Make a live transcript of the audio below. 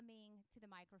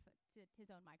to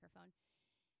his own microphone.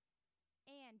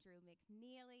 Andrew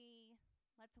McNeely.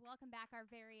 Let's welcome back our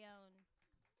very own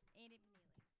Andy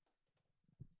McNeely.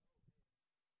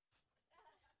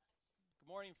 Good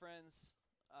morning, friends.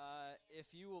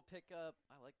 If you will pick up,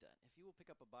 I like that. If you will pick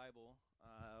up a Bible,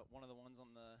 one of the ones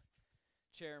on the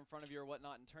chair in front of you or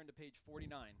whatnot, and turn to page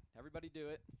 49. Everybody do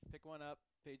it. Pick one up,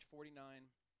 page 49.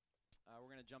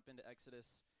 We're going to jump into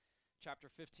Exodus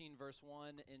chapter 15, verse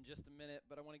 1 in just a minute,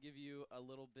 but I want to give you a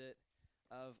little bit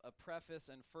of a preface.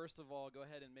 And first of all, go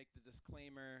ahead and make the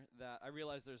disclaimer that I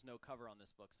realize there's no cover on this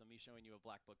book, so me showing you a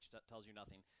black book tells you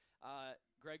nothing.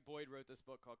 Greg Boyd wrote this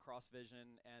book called Cross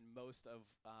Vision, and most of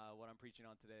what I'm preaching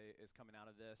on today is coming out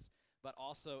of this, but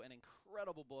also an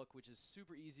incredible book, which is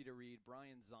super easy to read.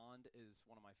 Brian Zond is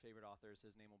one of my favorite authors.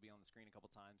 His name will be on the screen a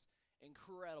couple times.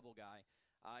 Incredible guy.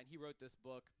 And he wrote this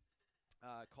book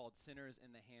called Sinners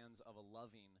in the Hands of a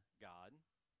Loving God.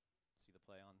 See the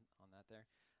play on that there?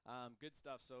 Good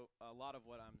stuff. So a lot of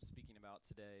what I'm speaking about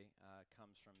today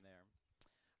comes from there.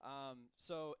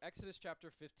 So Exodus chapter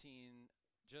 15,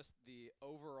 just the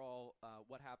overall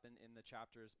what happened in the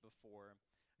chapters before.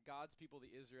 God's people, the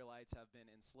Israelites, have been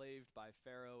enslaved by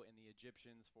Pharaoh and the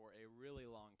Egyptians for a really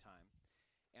long time.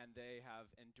 And they have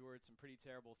endured some pretty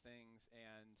terrible things.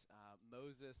 And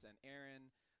Moses and Aaron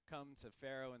come to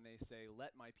Pharaoh and they say,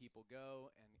 "Let my people go."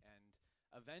 And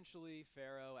eventually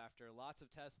Pharaoh, after lots of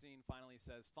testing, finally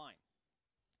says, "Fine,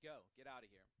 go, get out of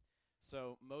here."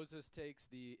 So Moses takes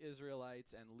the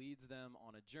Israelites and leads them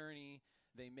on a journey.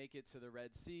 They make it to the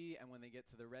Red Sea, and when they get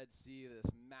to the Red Sea, this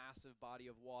massive body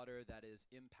of water that is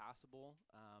impassable,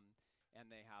 and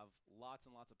they have lots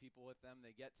and lots of people with them.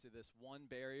 They get to this one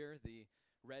barrier, the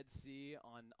Red Sea,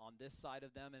 on this side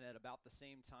of them, and at about the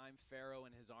same time, Pharaoh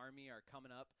and his army are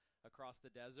coming up across the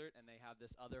desert, and they have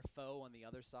this other foe on the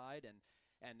other side, and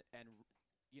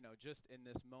you know, just in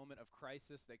this moment of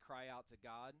crisis, they cry out to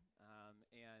God,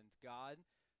 and God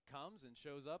comes and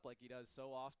shows up like he does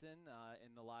so often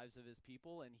in the lives of his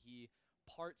people, and he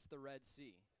parts the Red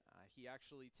Sea. He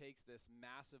actually takes this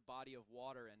massive body of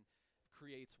water and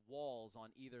creates walls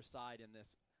on either side in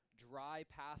this dry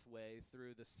pathway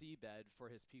through the seabed for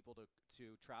his people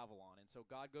to travel on. And so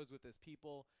God goes with his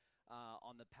people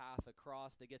on the path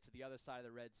across. They get to the other side of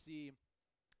the Red Sea.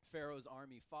 Pharaoh's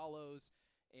army follows,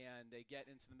 and they get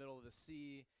into the middle of the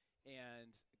sea,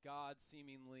 and God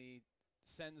seemingly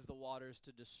sends the waters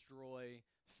to destroy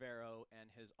Pharaoh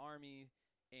and his army,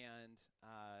 and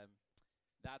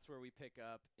that's where we pick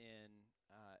up in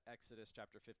Exodus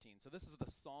chapter 15. So this is the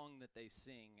song that they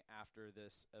sing after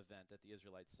this event that the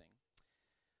Israelites sing.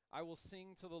 "I will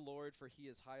sing to the Lord, for he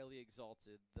is highly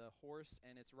exalted. The horse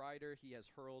and its rider he has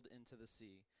hurled into the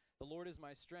sea. The Lord is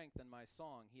my strength and my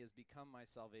song. He has become my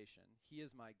salvation. He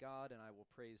is my God, and I will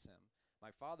praise him.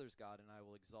 My father's God, and I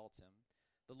will exalt him.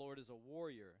 The Lord is a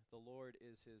warrior. The Lord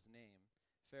is his name.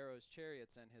 Pharaoh's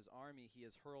chariots and his army he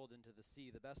has hurled into the sea.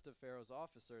 The best of Pharaoh's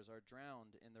officers are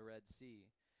drowned in the Red Sea.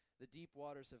 The deep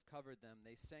waters have covered them.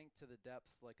 They sank to the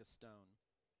depths like a stone.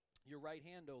 Your right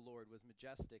hand, O Lord, was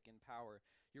majestic in power.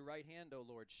 Your right hand, O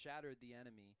Lord, shattered the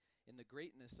enemy. In the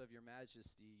greatness of your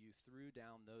majesty, you threw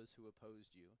down those who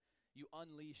opposed you. You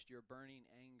unleashed your burning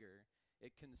anger.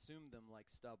 It consumed them like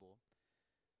stubble.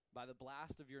 By the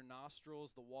blast of your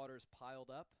nostrils, the waters piled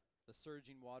up. The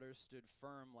surging waters stood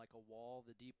firm like a wall.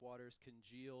 The deep waters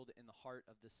congealed in the heart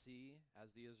of the sea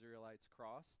as the Israelites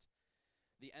crossed.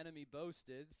 The enemy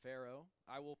boasted, Pharaoh,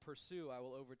 "I will pursue, I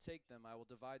will overtake them, I will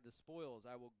divide the spoils,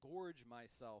 I will gorge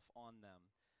myself on them.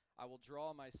 I will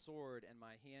draw my sword, and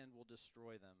my hand will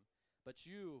destroy them." But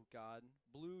you, God,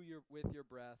 blew with your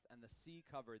breath, and the sea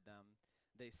covered them.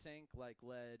 They sank like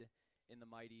lead in the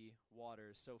mighty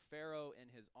waters. So Pharaoh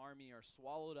and his army are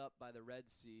swallowed up by the Red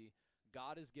Sea.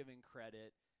 God is giving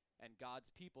credit, and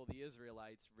God's people, the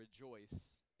Israelites,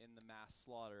 rejoice in the mass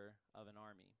slaughter of an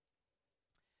army.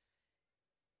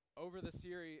 Over this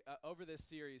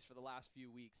series for the last few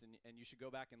weeks, and you should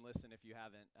go back and listen if you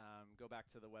haven't. Go back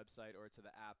to the website or to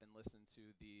the app and listen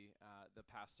to the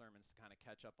past sermons to kind of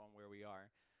catch up on where we are.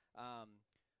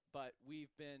 But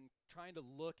we've been trying to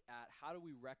look at how do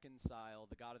we reconcile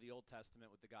the God of the Old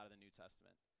Testament with the God of the New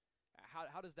Testament.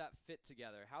 How does that fit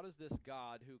together? How does this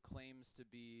God who claims to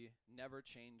be never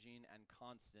changing and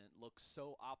constant look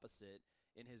so opposite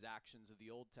in his actions of the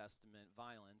Old Testament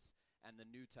violence and the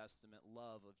New Testament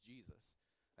love of Jesus?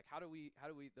 Like how do we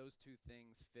those two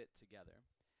things fit together?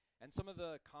 And some of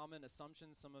the common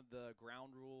assumptions, some of the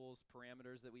ground rules,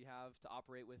 parameters that we have to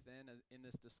operate within in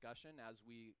this discussion as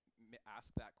we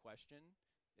ask that question,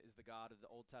 is the God of the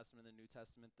Old Testament and the New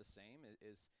Testament the same?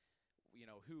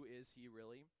 Who is he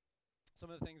really? Some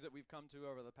of the things that we've come to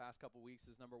over the past couple weeks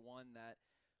is, number one, that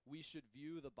we should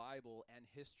view the Bible and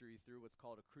history through what's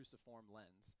called a cruciform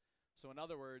lens. So in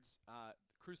other words,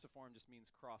 cruciform just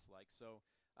means cross-like. So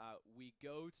we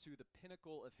go to the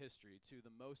pinnacle of history, to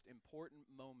the most important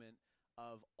moment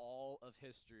of all of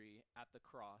history at the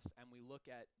cross, and we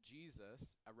look at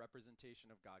Jesus, a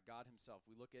representation of God, God himself.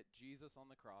 We look at Jesus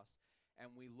on the cross,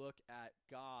 and we look at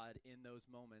God in those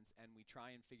moments, and we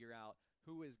try and figure out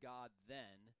who is God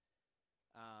then,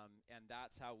 and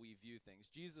that's how we view things.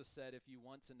 Jesus said, if you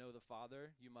want to know the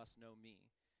Father, you must know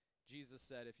me. Jesus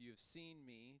said, if you've seen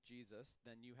me, Jesus,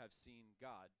 then you have seen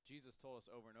God. Jesus told us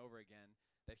over and over again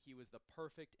that he was the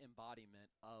perfect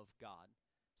embodiment of God.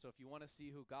 So if you want to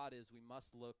see who God is, we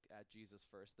must look at Jesus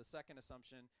first. The second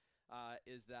assumption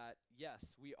is that,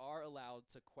 yes, we are allowed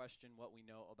to question what we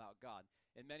know about God.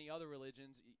 In many other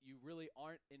religions, you really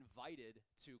aren't invited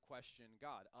to question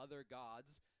God. Other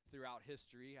gods throughout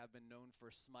history have been known for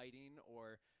smiting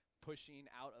or pushing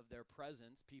out of their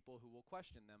presence people who will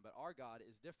question them. But our God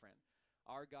is different.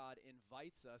 Our God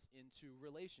invites us into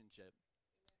relationship.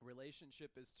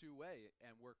 Relationship is two-way,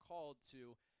 and we're called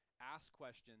to ask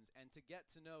questions and to get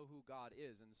to know who God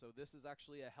is. And so this is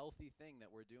actually a healthy thing that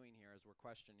we're doing here as we're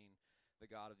questioning the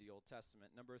God of the Old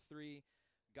Testament. Number 3,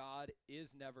 God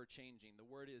is never changing. The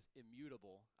word is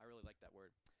immutable. I really like that word.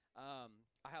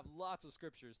 I have lots of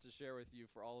scriptures to share with you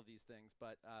for all of these things,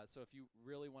 but so if you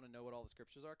really want to know what all the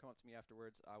scriptures are, come up to me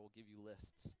afterwards. I will give you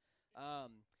lists.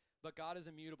 But God is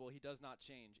immutable. He does not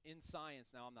change. In science,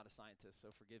 now I'm not a scientist,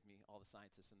 so forgive me, all the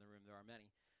scientists in the room. There are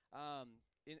many.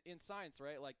 In science,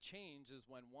 right, like change is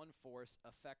when one force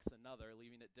affects another,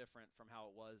 leaving it different from how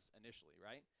it was initially,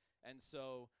 right? And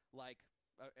so, like,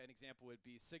 an example would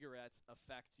be cigarettes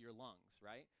affect your lungs,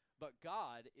 right? But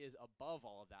God is above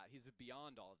all of that. He's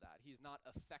beyond all of that. He's not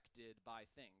affected by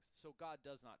things. So God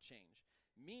does not change,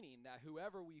 meaning that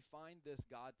whoever we find this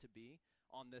God to be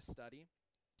on this study,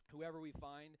 whoever we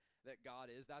find that God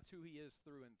is, that's who he is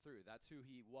through and through. That's who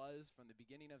he was from the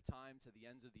beginning of time to the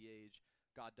ends of the age.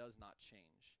 God does not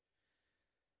change.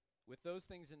 With those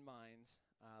things in mind,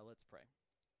 let's pray.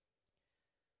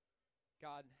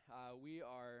 God, we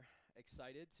are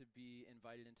excited to be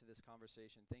invited into this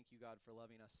conversation. Thank you, God, for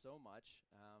loving us so much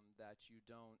that you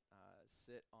don't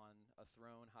sit on a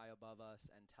throne high above us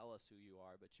and tell us who you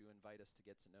are, but you invite us to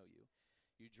get to know you.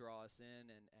 You draw us in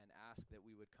and ask that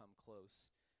we would come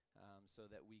close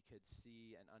so that we could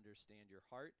see and understand your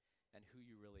heart and who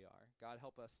you really are. God,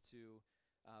 help us to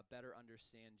better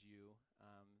understand you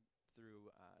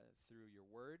through your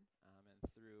word and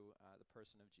through the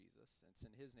person of Jesus. It's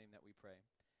in his name that we pray.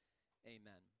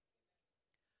 Amen.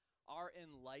 Our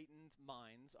enlightened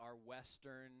minds, our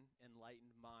Western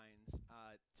enlightened minds,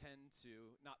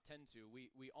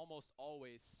 we almost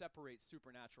always separate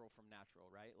supernatural from natural,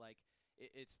 right? Like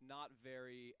it's not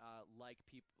very like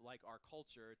our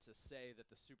culture to say that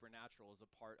the supernatural is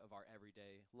a part of our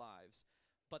everyday lives.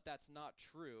 But that's not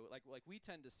true. Like we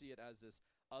tend to see it as this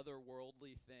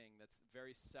otherworldly thing that's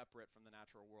very separate from the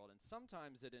natural world. And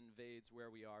sometimes it invades where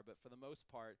we are, but for the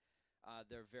most part,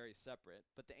 they're very separate.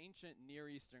 But the ancient Near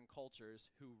Eastern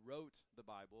cultures who wrote the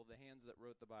Bible, the hands that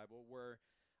wrote the Bible, were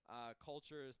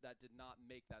cultures that did not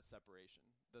make that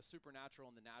separation. The supernatural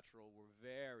and the natural were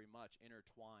very much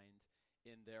intertwined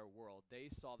in their world. They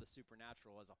saw the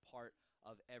supernatural as a part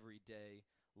of everyday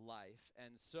life.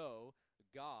 And so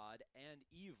God and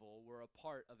evil were a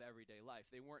part of everyday life.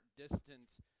 They weren't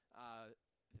distant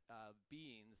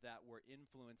beings that were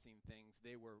influencing things.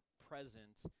 They were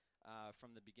present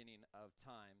from the beginning of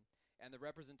time. And the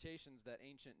representations that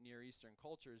ancient Near Eastern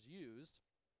cultures used,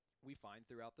 we find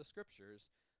throughout the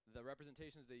scriptures. The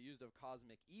representations they used of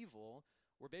cosmic evil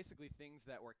were basically things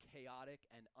that were chaotic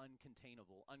and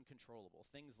uncontainable, uncontrollable.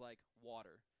 Things like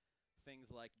water,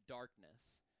 things like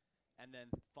darkness, and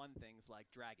then fun things like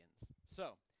dragons.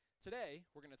 So today,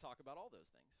 we're going to talk about all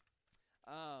those things.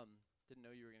 Didn't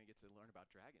know you were going to get to learn about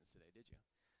dragons today, did you?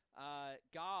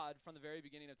 God, from the very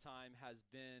beginning of time, has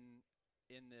been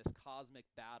in this cosmic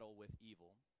battle with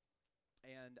evil.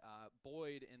 And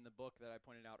Boyd, in the book that I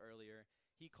pointed out earlier,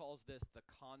 he calls this the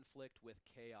conflict with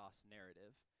chaos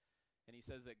narrative. And he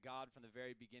says that God, from the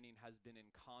very beginning, has been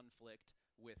in conflict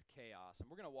with chaos. And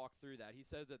we're going to walk through that. He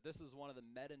says that this is one of the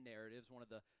meta-narratives, one of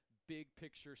the big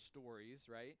picture stories,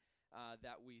 right,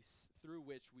 through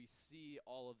which we see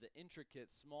all of the intricate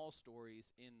small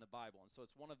stories in the Bible. And so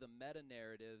it's one of the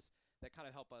meta-narratives that kind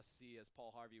of help us see, as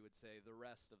Paul Harvey would say, the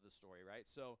rest of the story, right?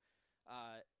 So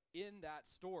in that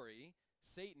story,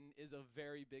 Satan is a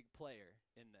very big player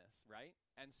in this, right?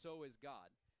 And so is God.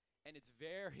 And it's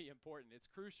very important, it's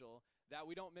crucial that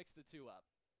we don't mix the two up,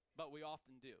 but we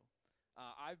often do.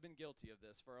 I've been guilty of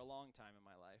this for a long time in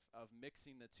my life, of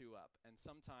mixing the two up. And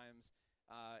sometimes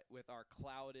with our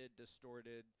clouded,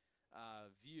 distorted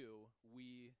view,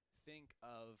 we think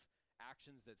of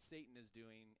actions that Satan is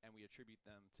doing and we attribute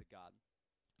them to God.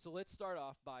 So let's start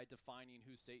off by defining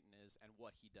who Satan is and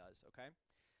what he does, okay?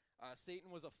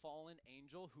 Satan was a fallen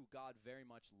angel who God very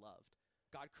much loved.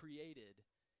 God created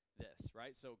this,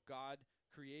 right? So God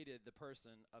created the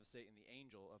person of Satan, the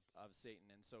angel of Satan,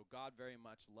 and so God very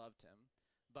much loved him.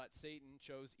 But Satan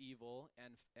chose evil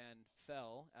and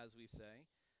fell, as we say,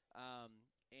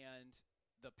 and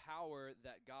the power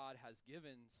that God has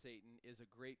given Satan is a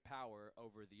great power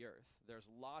over the earth. There's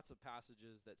lots of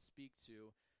passages that speak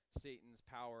to Satan's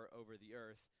power over the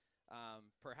earth.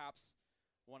 Perhaps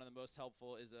one of the most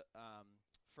helpful is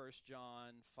 1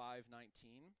 John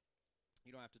 5:19.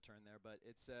 You don't have to turn there, but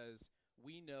it says,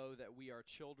 "We know that we are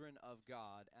children of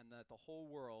God and that the whole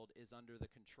world is under the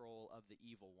control of the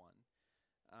evil one."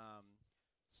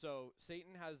 So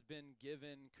Satan has been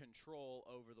given control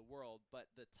over the world,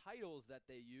 but the titles that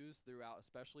they use throughout,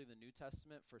 especially the New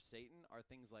Testament, for Satan are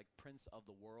things like Prince of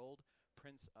the World,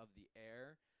 Prince of the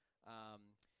Air.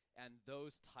 And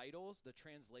those titles, the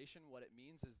translation, what it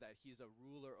means is that he's a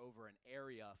ruler over an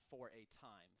area for a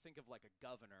time. Think of like a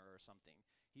governor or something.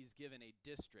 He's given a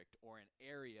district or an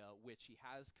area which he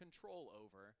has control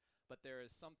over, but there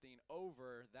is something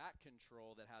over that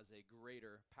control that has a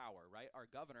greater power, right? Our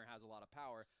governor has a lot of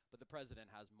power, but the president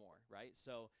has more, right?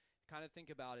 So kind of think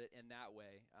about it in that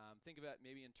way. Think of it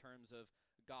maybe in terms of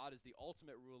God is the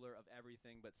ultimate ruler of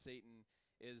everything, but Satan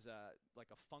is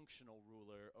like a functional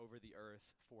ruler over the earth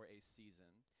for a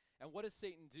season. And what does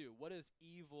Satan do? What is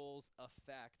evil's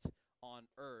effect on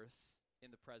earth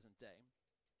in the present day?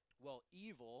 Well,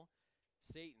 evil,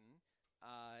 Satan,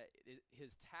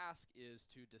 his task is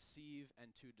to deceive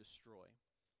and to destroy.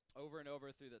 Over and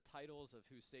over through the titles of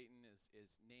who Satan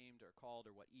is named or called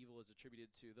or what evil is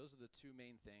attributed to, those are the two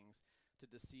main things, to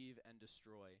deceive and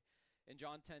destroy. In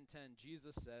John 10:10,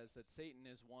 Jesus says that Satan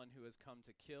is one who has come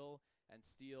to kill and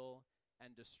steal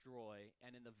and destroy.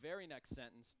 And in the very next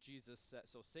sentence, Jesus said,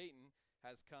 so Satan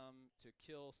has come to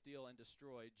kill, steal, and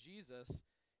destroy. Jesus,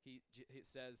 he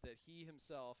says that he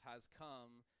himself has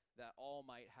come that all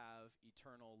might have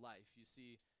eternal life. You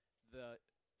see, the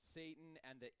Satan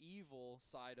and the evil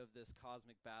side of this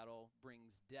cosmic battle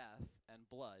brings death and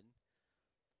blood.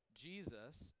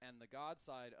 Jesus and the God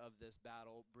side of this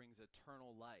battle brings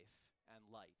eternal life and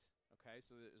light. Okay,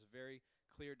 so there's a very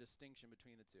clear distinction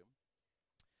between the two.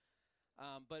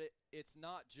 But it's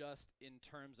not just in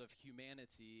terms of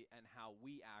humanity and how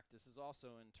we act. This is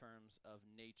also in terms of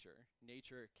nature.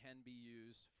 Nature can be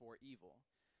used for evil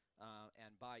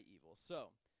and by evil.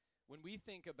 So when we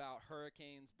think about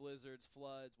hurricanes, blizzards,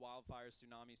 floods, wildfires,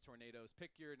 tsunamis, tornadoes,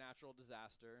 pick your natural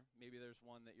disaster. Maybe there's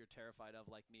one that you're terrified of,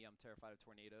 like me. I'm terrified of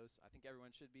tornadoes. I think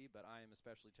everyone should be, but I am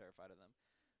especially terrified of them.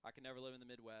 I can never live in the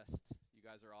Midwest. You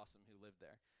guys are awesome who live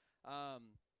there.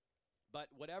 But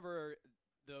whatever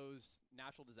those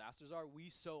natural disasters are, we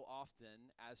so often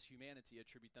as humanity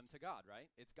attribute them to God, right?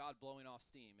 It's God blowing off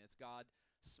steam. It's God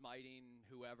smiting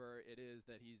whoever it is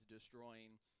that he's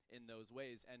destroying in those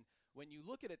ways. And when you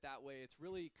look at it that way, it's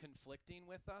really conflicting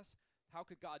with us. How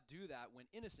could God do that when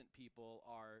innocent people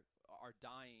are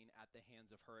dying at the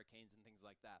hands of hurricanes and things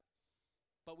like that?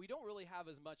 But we don't really have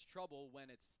as much trouble when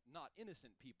it's not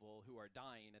innocent people who are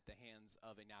dying at the hands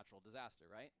of a natural disaster,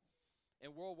 right?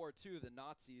 In World War II, the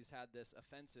Nazis had this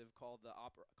offensive called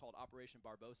Operation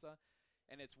Barbarossa,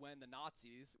 and it's when the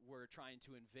Nazis were trying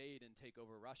to invade and take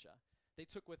over Russia. They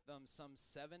took with them some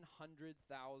 700,000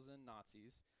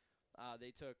 Nazis.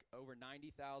 They took over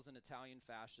 90,000 Italian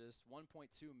fascists,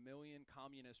 1.2 million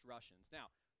communist Russians. Now,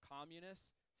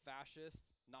 communists, fascists,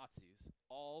 Nazis,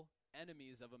 all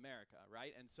enemies of America,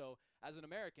 right? And so as an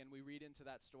American, we read into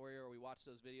that story or we watch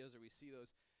those videos or we see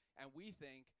those, and we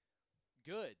think,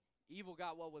 good. Evil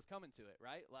got what was coming to it,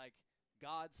 right? Like,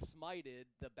 God smited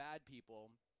the bad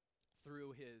people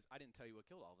through his, I didn't tell you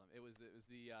what killed all of them. It was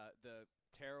the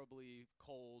terribly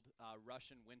cold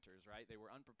Russian winters, right? They were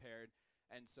unprepared,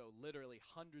 and so literally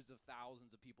hundreds of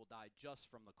thousands of people died just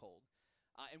from the cold.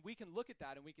 And we can look at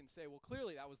that and we can say, well,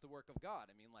 clearly that was the work of God.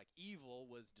 I mean, like, evil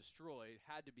was destroyed,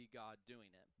 had to be God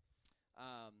doing it.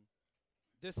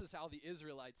 This is how the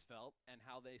Israelites felt and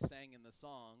how they sang in the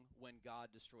song when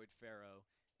God destroyed Pharaoh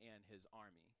and his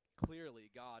army. Clearly,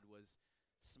 God was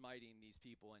smiting these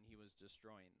people and he was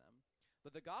destroying them.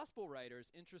 But the gospel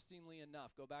writers, interestingly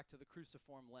enough, go back to the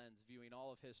cruciform lens, viewing all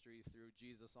of history through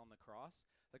Jesus on the cross.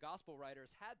 The gospel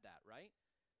writers had that, right?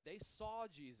 They saw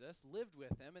Jesus, lived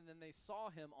with him, and then they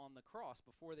saw him on the cross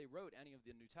before they wrote any of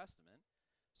the New Testament.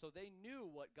 So they knew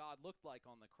what God looked like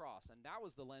on the cross, and that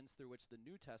was the lens through which the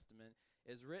New Testament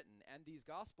is written. And these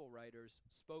gospel writers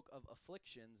spoke of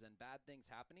afflictions and bad things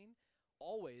happening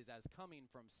always as coming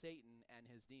from Satan and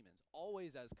his demons,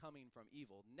 always as coming from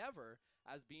evil, never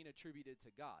as being attributed to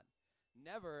God,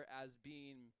 never as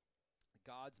being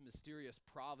God's mysterious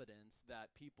providence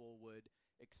that people would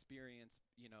experience,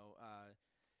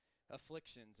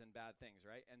 afflictions and bad things,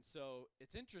 right? And so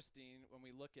it's interesting when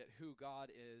we look at who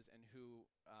God is and who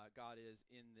God is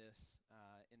in this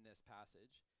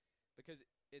passage, because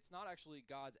it's not actually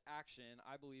God's action.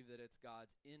 I believe that it's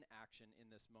God's inaction in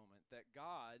this moment. That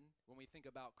God, when we think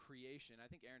about creation,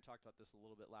 I think Aaron talked about this a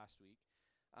little bit last week.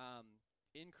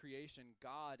 In creation,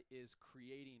 God is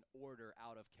creating order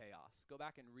out of chaos. Go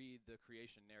back and read the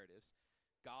creation narratives.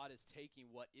 God is taking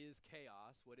what is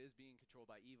chaos, what is being controlled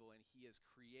by evil, and he is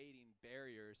creating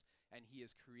barriers, and he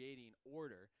is creating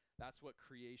order. That's what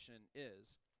creation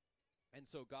is. And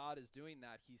so God is doing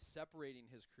that. He's separating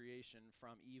his creation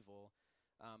from evil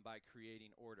by creating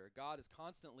order. God is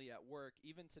constantly at work,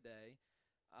 even today,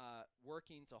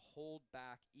 working to hold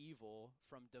back evil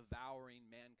from devouring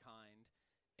mankind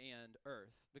and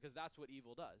earth, because that's what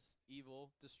evil does.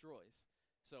 Evil destroys.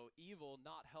 So evil,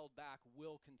 not held back,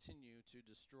 will continue to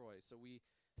destroy. So we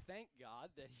thank God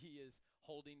that he is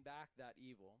holding back that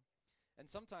evil. And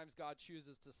sometimes God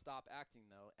chooses to stop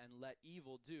acting, though, and let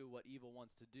evil do what evil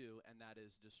wants to do, and that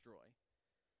is destroy.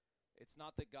 It's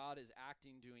not that God is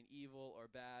acting, doing evil or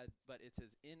bad, but it's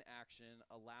his inaction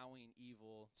allowing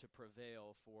evil to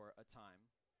prevail for a time.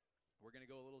 We're going to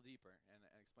go a little deeper and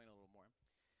explain a little more.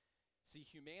 See,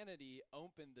 humanity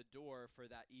opened the door for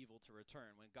that evil to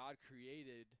return. When God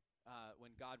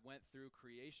went through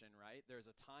creation, right,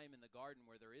 there's a time in the garden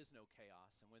where there is no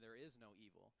chaos and where there is no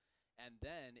evil. And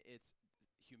then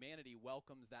humanity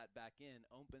welcomes that back in,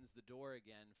 opens the door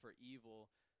again for evil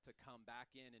to come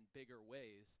back in bigger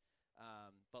ways.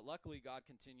 But luckily, God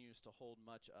continues to hold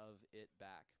much of it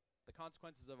back. The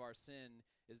consequences of our sin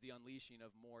is the unleashing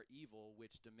of more evil,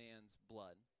 which demands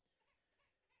blood.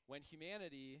 When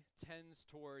humanity tends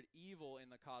toward evil in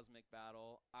the cosmic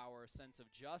battle, our sense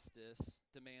of justice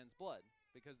demands blood,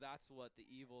 because that's what the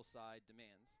evil side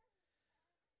demands.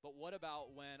 But what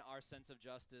about when our sense of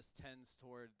justice tends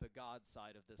toward the God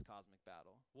side of this cosmic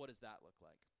battle? What does that look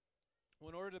like?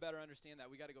 Well, in order to better understand that,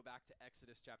 we got to go back to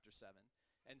Exodus chapter 7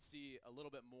 and see a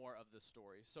little bit more of the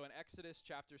story. So in Exodus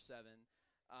chapter 7,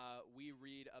 we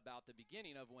read about the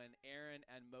beginning of when Aaron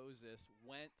and Moses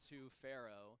went to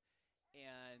Pharaoh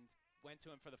and went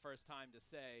to him for the first time to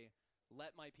say,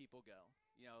 let my people go.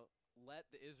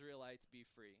 Let the Israelites be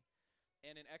free.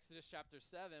 And in Exodus chapter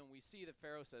 7, we see that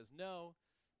Pharaoh says no,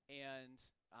 and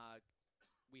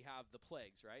we have the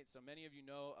plagues, right? So many of you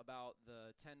know about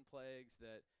the 10 plagues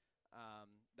that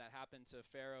happened to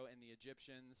Pharaoh and the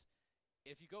Egyptians.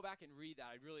 If you go back and read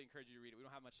that, I'd really encourage you to read it. We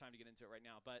don't have much time to get into it right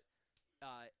now, but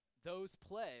those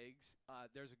plagues,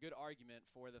 there's a good argument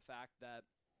for the fact that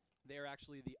they're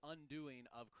actually the undoing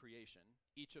of creation.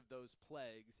 Each of those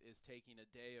plagues is taking a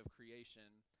day of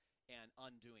creation and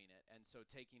undoing it. And so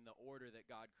taking the order that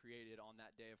God created on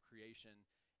that day of creation,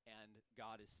 and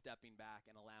God is stepping back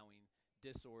and allowing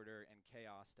disorder and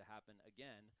chaos to happen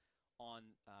again on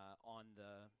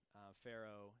the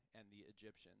Pharaoh and the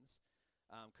Egyptians.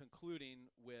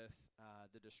 Concluding with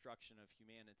the destruction of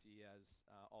humanity as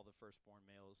all the firstborn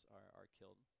males are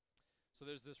killed. So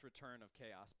there's this return of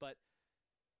chaos. But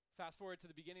fast forward to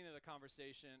the beginning of the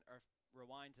conversation, or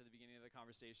rewind to the beginning of the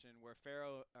conversation, where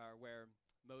where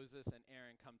Moses and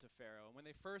Aaron come to Pharaoh. And when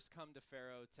they first come to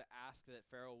Pharaoh to ask that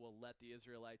Pharaoh will let the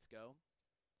Israelites go,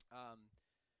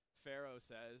 Pharaoh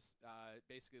says,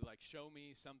 basically like, show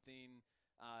me something.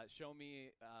 Show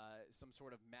me some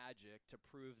sort of magic to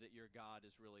prove that your God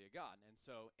is really a God. And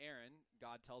so Aaron,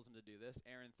 God tells him to do this.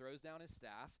 Aaron throws down his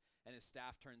staff, and his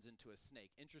staff turns into a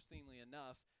snake. Interestingly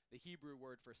enough, the Hebrew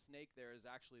word for snake there is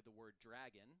actually the word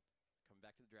dragon. Coming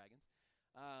back to the dragons.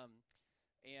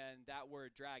 And that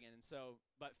word dragon. And so,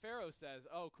 but Pharaoh says,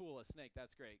 oh, cool, a snake,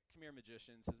 that's great. Come here,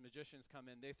 magicians. His magicians come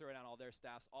in, they throw down all their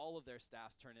staffs. All of their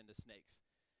staffs turn into snakes.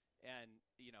 And,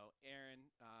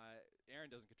 Aaron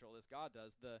doesn't control this, God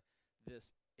does.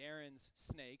 This Aaron's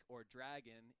snake or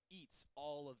dragon eats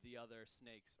all of the other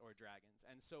snakes or dragons.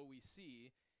 And so we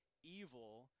see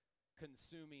evil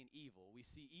consuming evil. We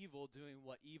see evil doing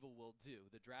what evil will do.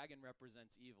 The dragon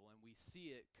represents evil, and we see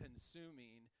it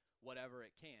consuming whatever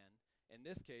it can. In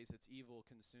this case, it's evil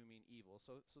consuming evil.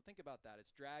 So think about that.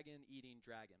 It's dragon eating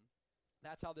dragon.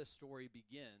 That's how this story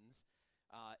begins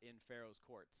in Pharaoh's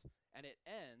courts. And it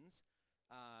ends,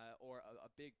 or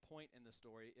a big point in the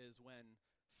story, is when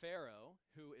Pharaoh,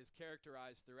 who is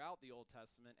characterized throughout the Old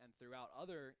Testament and throughout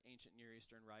other ancient Near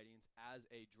Eastern writings as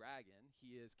a dragon,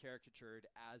 he is caricatured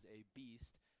as a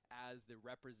beast, as the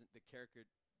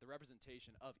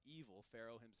representation of evil.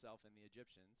 Pharaoh himself and the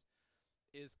Egyptians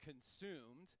is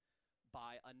consumed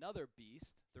by another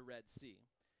beast, the Red Sea.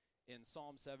 In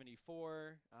Psalm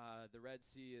 74, the Red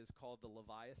Sea is called the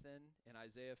Leviathan. In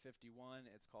Isaiah 51,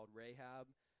 it's called Rahab,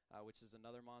 which is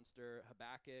another monster.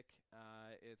 Habakkuk,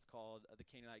 it's called the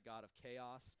Canaanite god of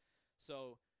chaos.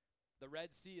 So the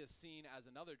Red Sea is seen as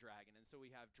another dragon. And so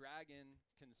we have dragon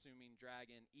consuming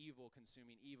dragon, evil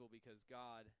consuming evil, because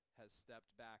God has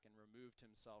stepped back and removed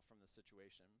himself from the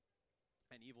situation.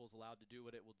 And evil is allowed to do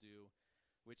what it will do,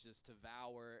 which is to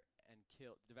devour and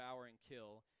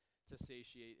kill to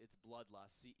satiate its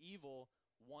bloodlust. See, evil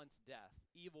wants death.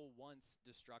 Evil wants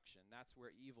destruction. That's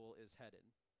where evil is headed.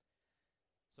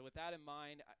 So with that in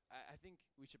mind, I think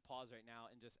we should pause right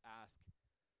now and just ask,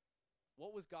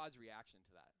 what was God's reaction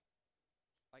to that?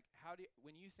 Like,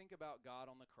 when you think about God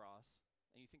on the cross,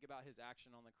 and you think about his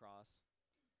action on the cross,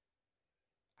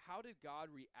 how did God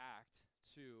react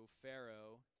to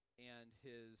Pharaoh and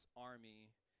his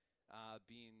army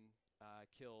being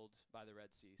killed by the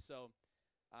Red Sea? So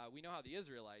we know how the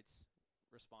Israelites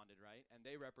responded, right? And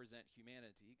they represent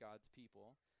humanity, God's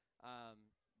people.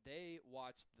 They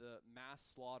watched the mass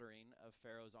slaughtering of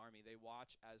Pharaoh's army. They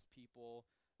watch as people,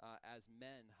 as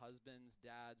men, husbands,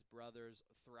 dads, brothers,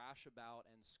 thrash about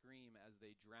and scream as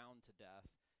they drown to death,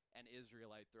 and Israel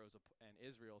throws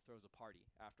a party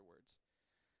afterwards.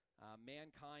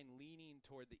 Mankind leaning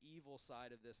toward the evil side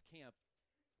of this camp.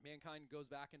 Mankind goes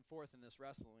back and forth in this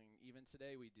wrestling. Even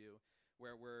today we do,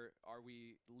 where are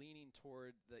we leaning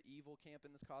toward the evil camp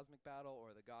in this cosmic battle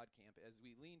or the God camp? As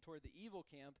we lean toward the evil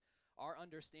camp, our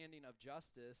understanding of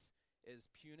justice is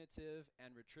punitive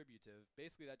and retributive.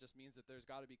 Basically, that just means that there's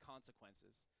got to be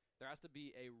consequences. There has to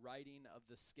be a righting of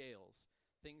the scales.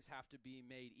 Things have to be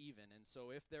made even. And so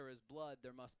if there is blood,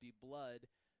 there must be blood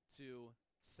to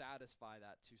satisfy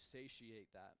that, to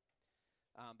satiate that.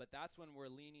 But that's when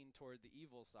we're leaning toward the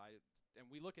evil side. And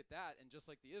we look at that, and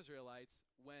just like the Israelites,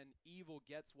 when evil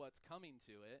gets what's coming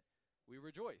to it, we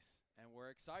rejoice, and we're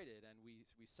excited, and we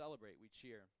celebrate, we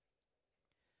cheer.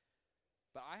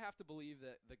 But I have to believe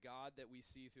that the God that we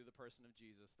see through the person of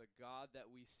Jesus, the God that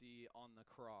we see on the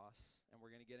cross, and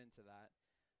we're going to get into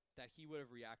that he would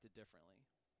have reacted differently.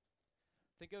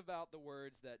 Think about the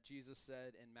words that Jesus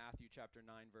said in Matthew chapter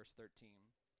 9, verse 13.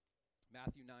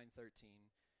 Matthew 9:13.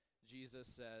 Jesus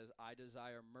says, "I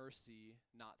desire mercy,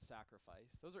 not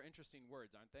sacrifice." Those are interesting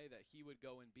words, aren't they? That he would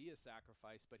go and be a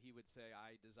sacrifice, but he would say,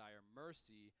 "I desire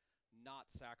mercy,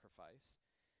 not sacrifice."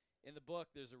 In the book,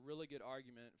 there's a really good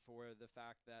argument for the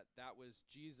fact that was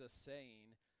Jesus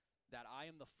saying that I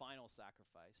am the final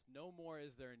sacrifice. No more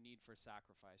is there a need for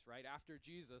sacrifice, right? After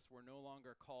Jesus, we're no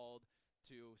longer called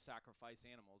to sacrifice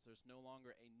animals. There's no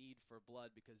longer a need for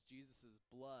blood because Jesus'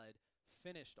 blood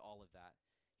finished all of that.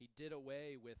 He did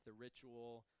away with the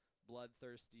ritual,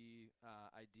 bloodthirsty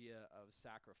idea of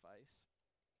sacrifice.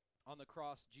 On the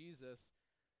cross, Jesus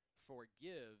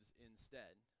forgives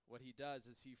instead. What he does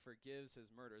is he forgives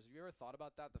his murderers. Have you ever thought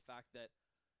about that? The fact that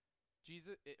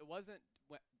Jesus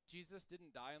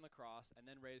didn't die on the cross and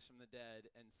then raise from the dead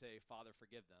and say, "Father,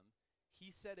 forgive them."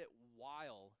 He said it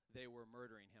while they were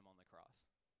murdering him on the cross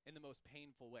in the most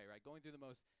painful way, right? Going through the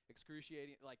most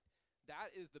excruciating,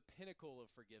 that is the pinnacle of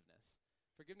forgiveness.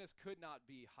 Forgiveness could not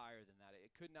be higher than that.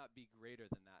 It could not be greater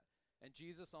than that. And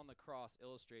Jesus on the cross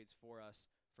illustrates for us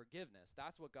forgiveness.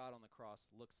 That's what God on the cross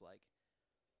looks like.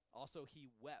 Also, he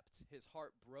wept. His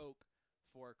heart broke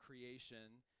for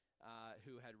creation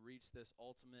who had reached this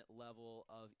ultimate level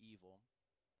of evil.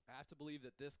 I have to believe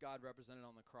that this God represented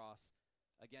on the cross,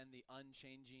 again, the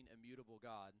unchanging, immutable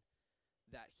God,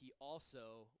 that he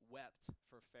also wept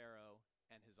for Pharaoh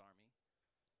and his army.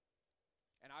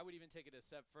 And I would even take it a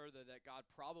step further that God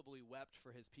probably wept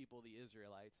for his people, the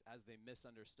Israelites, as they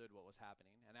misunderstood what was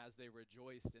happening and as they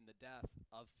rejoiced in the death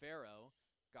of Pharaoh,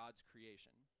 God's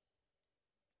creation.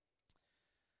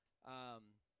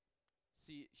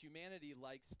 See, humanity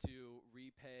likes to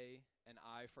repay an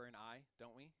eye for an eye,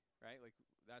 don't we? Right? Like,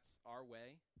 that's our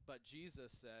way. But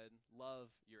Jesus said, love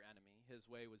your enemy. His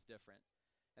way was different.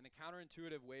 And the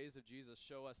counterintuitive ways of Jesus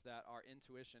show us that our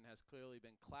intuition has clearly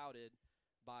been clouded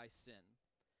by sin.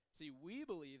 See, we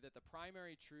believe that the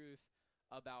primary truth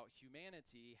about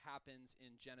humanity happens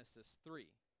in Genesis 3.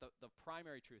 The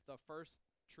primary truth, the first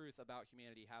truth about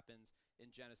humanity happens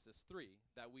in Genesis 3,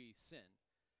 that we sin.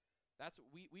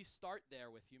 We start there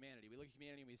with humanity. We look at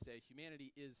humanity and we say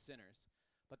humanity is sinners.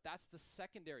 But that's the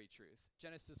secondary truth.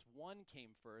 Genesis 1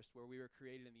 came first, where we were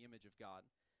created in the image of God.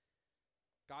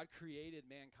 God created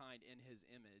mankind in his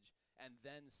image, and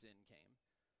then sin came.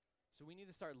 So we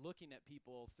need to start looking at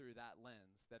people through that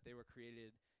lens, that they were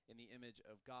created in the image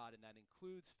of God, and that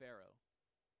includes Pharaoh.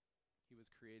 He was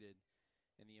created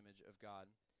in the image of God.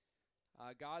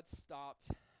 God stopped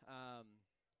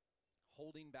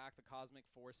holding back the cosmic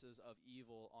forces of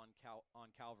evil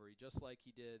on Calvary, just like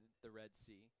he did the Red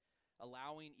Sea,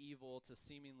 allowing evil to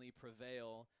seemingly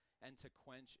prevail and to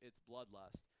quench its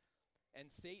bloodlust.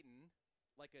 And Satan,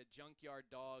 like a junkyard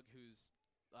dog whose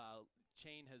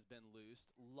chain has been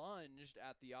loosed, lunged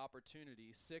at the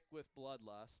opportunity, sick with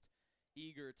bloodlust,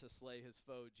 eager to slay his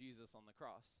foe, Jesus, on the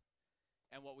cross.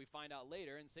 And what we find out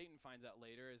later, and Satan finds out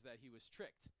later, is that he was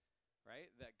tricked,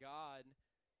 right? That God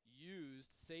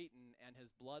used Satan and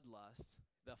his bloodlust,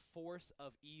 the force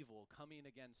of evil coming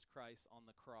against Christ on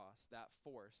the cross, that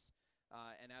force.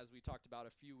 And as we talked about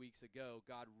a few weeks ago,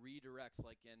 God redirects,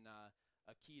 like in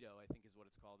Aikido, I think is what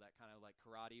it's called, that kind of like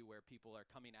karate where people are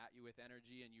coming at you with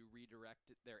energy and you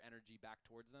redirect their energy back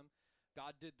towards them.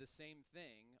 God did the same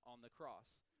thing on the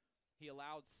cross. He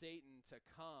allowed Satan to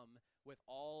come with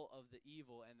all of the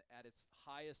evil and at its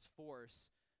highest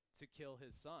force to kill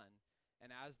his son.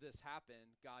 And as this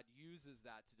happened, God uses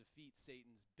that to defeat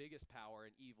Satan's biggest power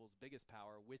and evil's biggest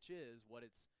power, which is what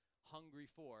it's hungry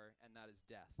for, and that is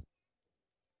death.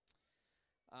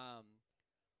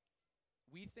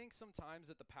 We think sometimes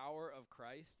that the power of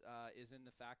Christ is in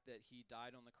the fact that he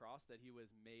died on the cross, that he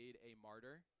was made a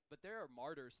martyr. But there are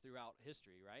martyrs throughout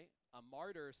history, right? A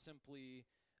martyr simply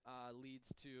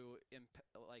leads to,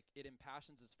 it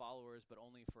impassions its followers, but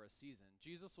only for a season.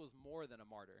 Jesus was more than a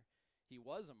martyr. He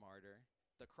was a martyr.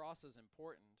 The cross is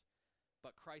important,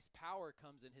 but Christ's power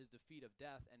comes in his defeat of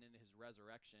death and in his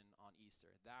resurrection on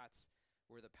Easter. That's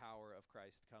where the power of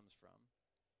Christ comes from.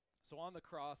 So on the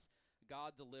cross,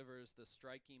 God delivers the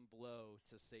striking blow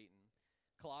to Satan.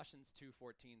 Colossians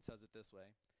 2:14 says it this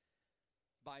way: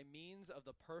 by means of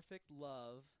the perfect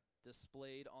love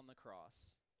displayed on the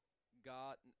cross,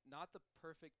 God, not the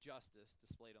perfect justice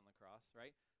displayed on the cross,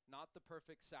 right? Not the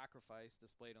perfect sacrifice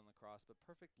displayed on the cross, but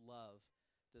perfect love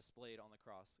displayed on the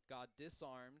cross. God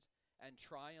disarmed and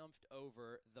triumphed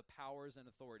over the powers and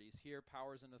authorities. Here,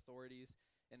 powers and authorities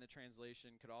in the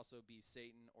translation could also be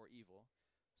Satan or evil.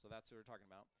 So that's what we're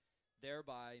talking about.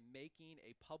 Thereby making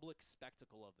a public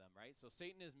spectacle of them, right? So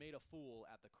Satan is made a fool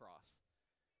at the cross.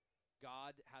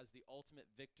 God has the ultimate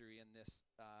victory in this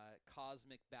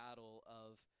cosmic battle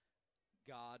of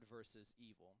God versus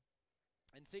evil.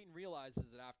 And Satan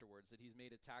realizes it afterwards, that he's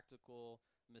made a tactical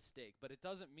mistake. But it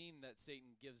doesn't mean that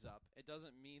Satan gives up. It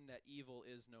doesn't mean that evil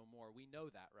is no more. We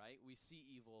know that, right? We see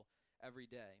evil every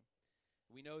day.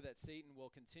 We know that Satan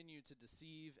will continue to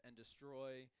deceive and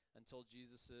destroy until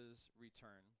Jesus'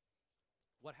 return.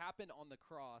 What happened on the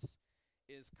cross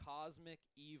is cosmic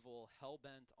evil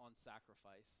hell-bent on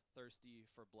sacrifice, thirsty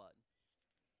for blood.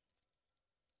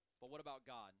 But what about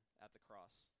God at the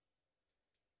cross?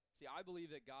 See, I believe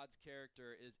that God's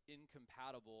character is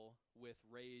incompatible with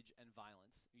rage and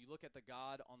violence. You look at the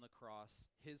God on the cross,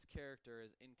 his character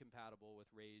is incompatible with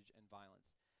rage and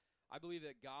violence. I believe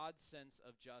that God's sense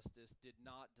of justice did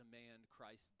not demand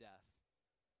Christ's death.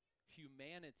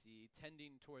 Humanity,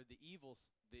 tending toward the evil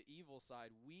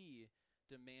side, we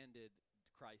demanded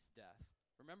Christ's death.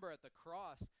 Remember, at the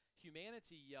cross,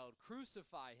 humanity yelled,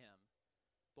 "Crucify him."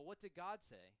 But what did God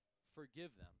say?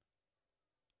 Forgive them,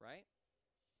 right?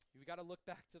 You've got to look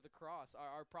back to the cross.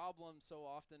 Our problem so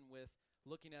often with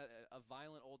looking at a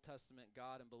violent Old Testament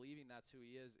God and believing that's who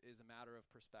he is a matter of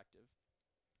perspective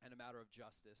and a matter of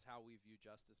justice, how we view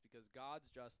justice, because God's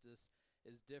justice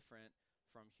is different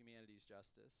from humanity's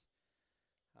justice.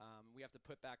 We have to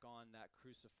put back on that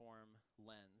cruciform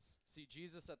lens. See,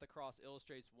 Jesus at the cross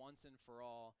illustrates once and for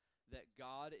all that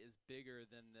God is bigger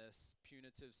than this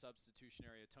punitive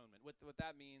substitutionary atonement. What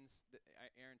that means,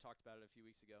 Aaron talked about it a few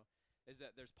weeks ago, is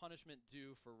that there's punishment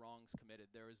due for wrongs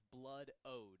committed. There is blood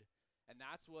owed. And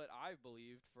that's what I've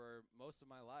believed for most of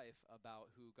my life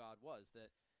about who God was,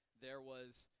 that there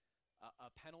was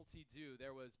a penalty due.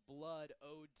 There was blood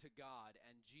owed to God,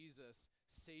 and Jesus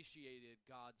satiated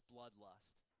God's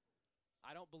bloodlust.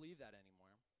 I don't believe that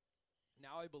anymore.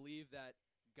 Now I believe that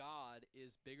God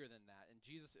is bigger than that, and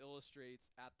Jesus illustrates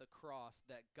at the cross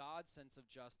that God's sense of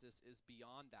justice is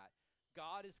beyond that.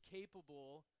 God is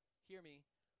capable, hear me,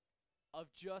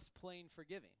 of just plain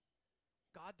forgiving.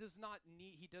 God does not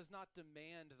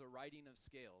demand the righting of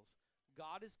scales.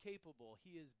 God is capable.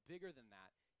 He is bigger than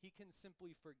that. He can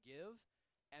simply forgive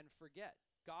and forget.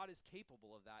 God is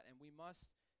capable of that, and we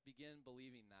must begin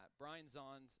believing that. Brian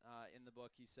Zahnd, in the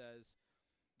book, he says,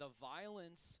 the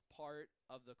violence part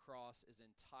of the cross is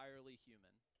entirely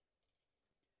human.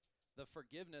 The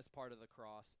forgiveness part of the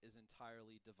cross is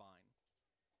entirely divine.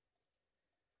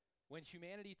 When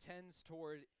humanity tends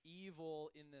toward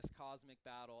evil in this cosmic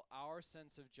battle, our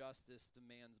sense of justice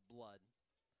demands blood.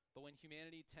 But when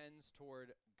humanity tends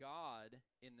toward God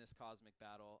in this cosmic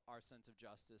battle, our sense of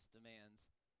justice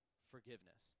demands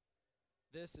forgiveness.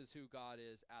 This is who God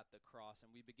is at the cross,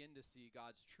 and we begin to see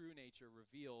God's true nature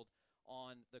revealed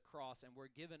on the cross, and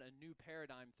we're given a new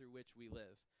paradigm through which we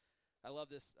live. I love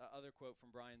this other quote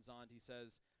from Brian Zond. He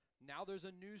says, "Now there's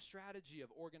a new strategy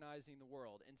of organizing the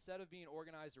world. Instead of being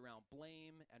organized around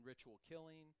blame and ritual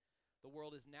killing, the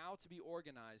world is now to be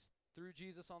organized through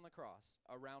Jesus on the cross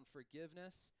around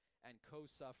forgiveness and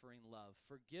co-suffering love."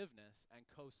 Forgiveness and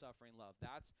co-suffering love.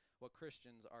 That's what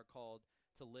Christians are called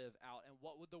to live out. And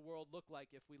what would the world look like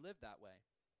if we lived that way?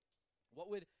 What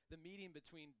would the meeting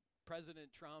between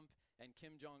President Trump and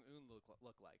Kim Jong-un look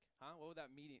like? What would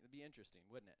that meeting, it'd be interesting,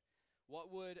 wouldn't it?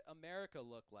 What would America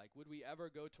look like? Would we ever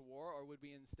go to war, or would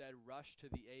we instead rush to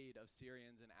the aid of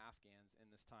Syrians and Afghans in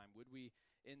this time? Would we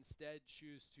instead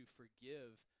choose to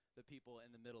forgive the people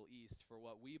in the Middle East for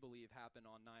what we believe happened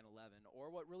on 9/11, or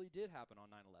what really did happen on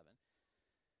 9/11?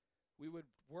 We would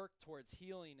work towards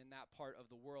healing in that part of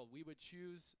the world. We would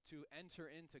choose to enter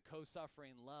into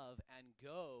co-suffering love and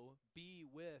go be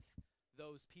with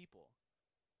those people.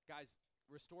 Guys,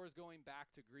 Restore is going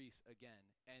back to Greece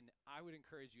again, and I would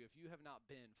encourage you, if you have not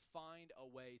been, find a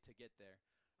way to get there.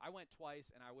 I went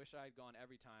twice, and I wish I had gone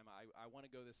every time. I want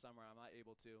to go this summer. I'm not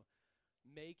able to.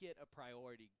 Make it a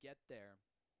priority. Get there.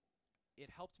 It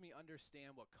helped me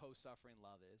understand what co-suffering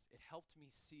love is. It helped me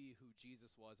see who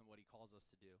Jesus was and what he calls us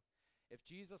to do. If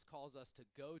Jesus calls us to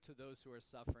go to those who are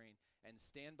suffering and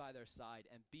stand by their side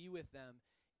and be with them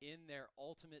in their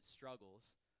ultimate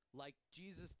struggles, like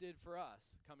Jesus did for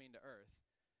us coming to earth,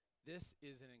 this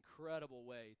is an incredible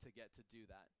way to get to do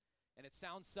that. And it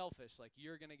sounds selfish, like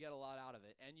you're going to get a lot out of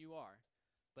it, and you are.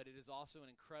 But it is also an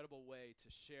incredible way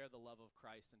to share the love of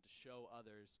Christ and to show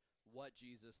others what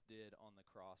Jesus did on the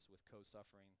cross with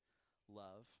co-suffering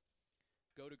love.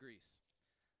 Go to Greece.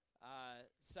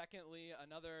 Secondly,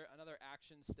 another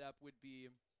action step would be,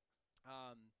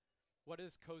 what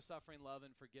does co-suffering love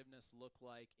and forgiveness look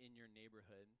like in your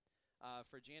neighborhood?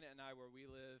 For Janet and I, where we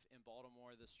live in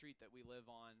Baltimore, the street that we live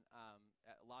on,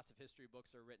 lots of history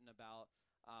books are written about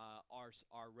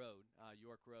our road,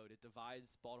 York Road. It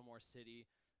divides Baltimore City.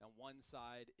 On one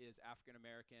side is African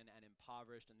American and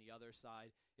impoverished, and the other side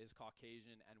is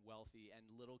Caucasian and wealthy.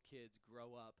 And little kids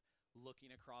grow up looking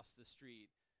across the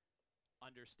street,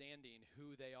 understanding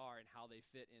who they are and how they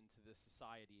fit into this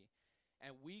society.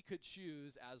 And we could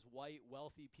choose as white,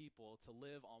 wealthy people to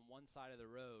live on one side of the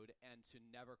road and to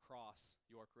never cross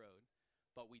York Road.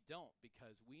 But we don't,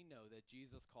 because we know that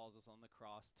Jesus calls us on the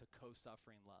cross to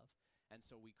co-suffering love. And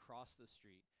so we cross the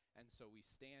street. And so we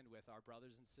stand with our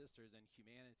brothers and sisters in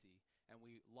humanity, and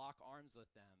we lock arms with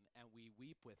them, and we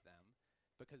weep with them,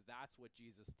 because that's what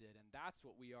Jesus did, and that's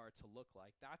what we are to look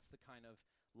like. That's the kind of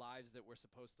lives that we're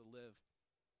supposed to live.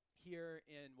 Here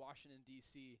in Washington,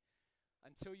 D.C.,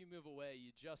 until you move away,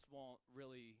 you just won't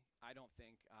really, I don't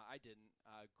think, I didn't,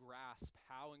 grasp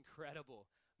how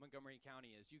incredible Montgomery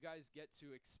County is. You guys get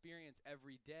to experience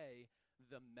every day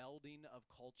the melding of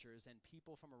cultures and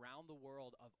people from around the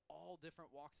world of all different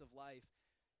walks of life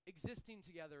existing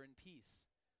together in peace.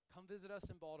 Come visit us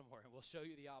in Baltimore, and we'll show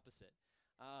you the opposite.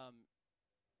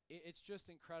 It's just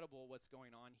incredible what's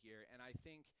going on here, and I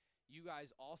think you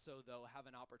guys also, though, have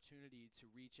an opportunity to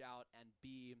reach out and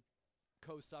be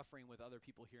co-suffering with other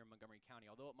people here in Montgomery County,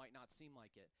 although it might not seem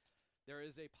like it. There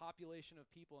is a population of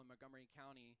people in Montgomery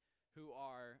County who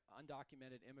are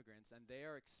undocumented immigrants, and they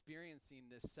are experiencing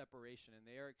this separation, and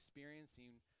they are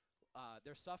experiencing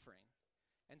their suffering.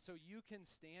 And so you can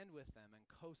stand with them and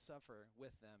co-suffer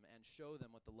with them and show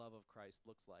them what the love of Christ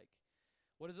looks like.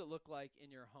 What does it look like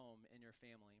in your home, in your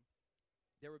family?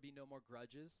 There would be no more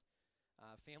grudges.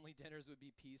 Family dinners would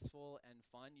be peaceful and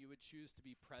fun. You would choose to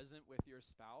be present with your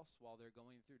spouse while they're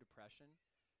going through depression.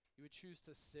 You would choose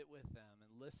to sit with them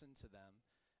and listen to them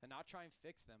and not try and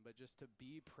fix them, but just to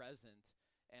be present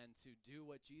and to do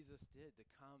what Jesus did, to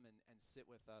come and sit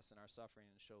with us in our suffering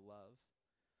and show love.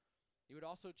 You would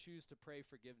also choose to pray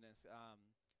forgiveness.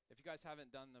 If you guys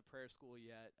haven't done the prayer school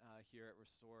yet here at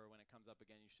Restore, when it comes up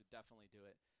again, you should definitely do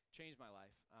it. Changed my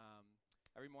life.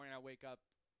 Every morning I wake up,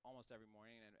 almost every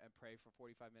morning, and pray for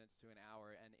 45 minutes to an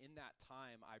hour. And in that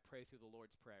time, I pray through the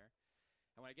Lord's Prayer.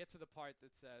 And when I get to the part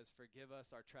that says, forgive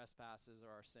us our trespasses or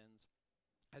our sins,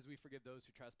 as we forgive those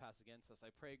who trespass against us,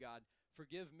 I pray, God,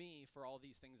 forgive me for all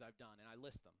these things I've done. And I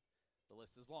list them. The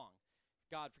list is long.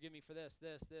 God, forgive me for this,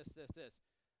 this, this, this, this.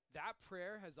 That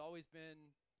prayer has always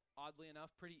been oddly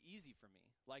enough, pretty easy for me.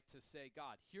 Like to say,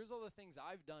 God, here's all the things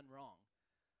I've done wrong.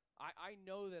 I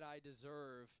know that I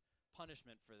deserve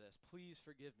punishment for this. Please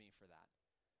forgive me for that.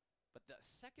 But the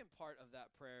second part of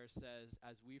that prayer says,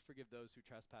 as we forgive those who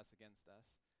trespass against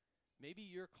us, maybe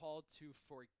you're called to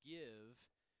forgive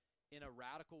in a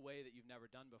radical way that you've never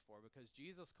done before, because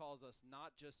Jesus calls us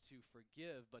not just to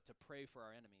forgive, but to pray for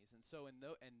our enemies. And so in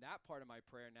that part of my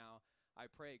prayer now,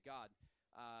 I pray, God,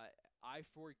 I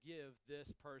forgive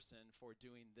this person for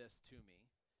doing this to me.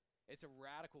 It's a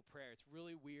radical prayer. It's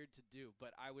really weird to do,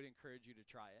 but I would encourage you to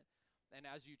try it. And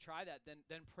as you try that,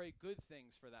 then pray good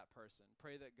things for that person.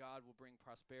 Pray that God will bring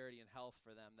prosperity and health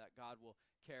for them, that God will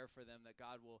care for them, that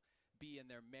God will be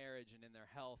in their marriage and in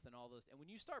their health and all those. And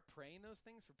when you start praying those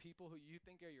things for people who you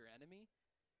think are your enemy,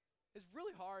 it's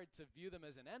really hard to view them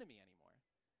as an enemy anymore.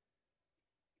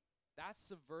 That's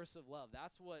subversive love.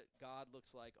 That's what God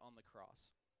looks like on the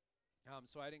cross.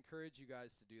 So I'd encourage you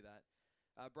guys to do that.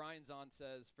 Brian Zahn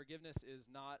says, forgiveness is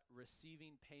not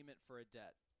receiving payment for a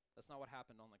debt. That's not what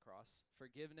happened on the cross.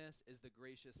 Forgiveness is the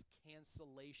gracious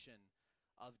cancellation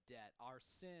of debt. Our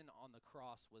sin on the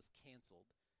cross was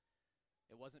canceled.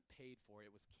 It wasn't paid for.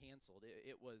 It was canceled.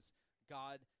 It was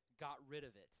God got rid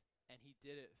of it, and he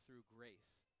did it through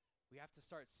grace. We have to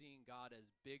start seeing God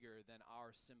as bigger than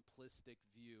our simplistic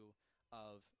view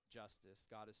of justice.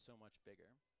 God is so much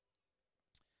bigger.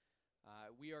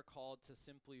 We are called to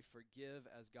simply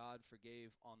forgive as God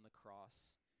forgave on the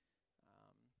cross.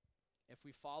 If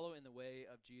we follow in the way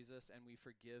of Jesus and we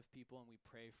forgive people and we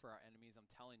pray for our enemies, I'm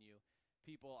telling you,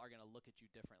 people are going to look at you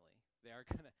differently. They're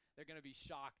going to be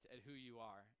shocked at who you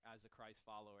are as a Christ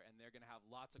follower, and they're going to have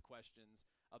lots of questions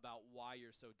about why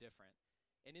you're so different.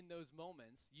 And in those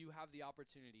moments, you have the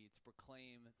opportunity to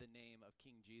proclaim the name of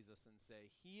King Jesus and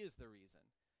say, he is the reason.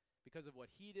 Because of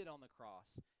what he did on the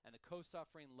cross and the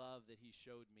co-suffering love that he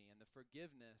showed me and the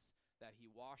forgiveness that he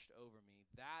washed over me,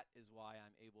 that is why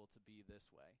I'm able to be this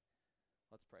way.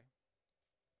 Let's pray.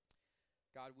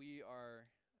 God, we're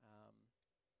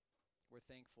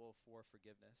thankful for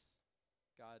forgiveness.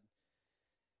 God,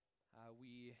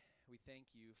 we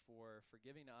thank you for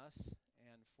forgiving us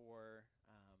and for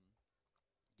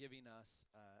giving us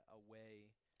a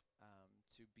way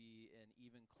to be in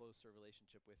even closer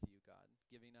relationship with you, God.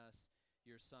 Giving us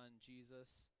your son,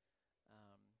 Jesus,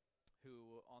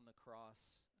 who on the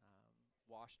cross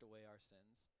washed away our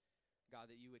sins. God,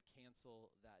 that you would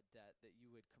cancel that debt, that you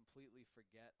would completely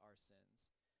forget our sins,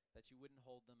 that you wouldn't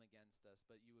hold them against us,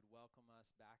 but you would welcome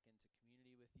us back into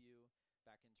community with you,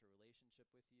 back into relationship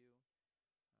with you.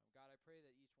 God, I pray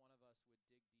that each one of us would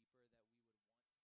dig deeper, that we would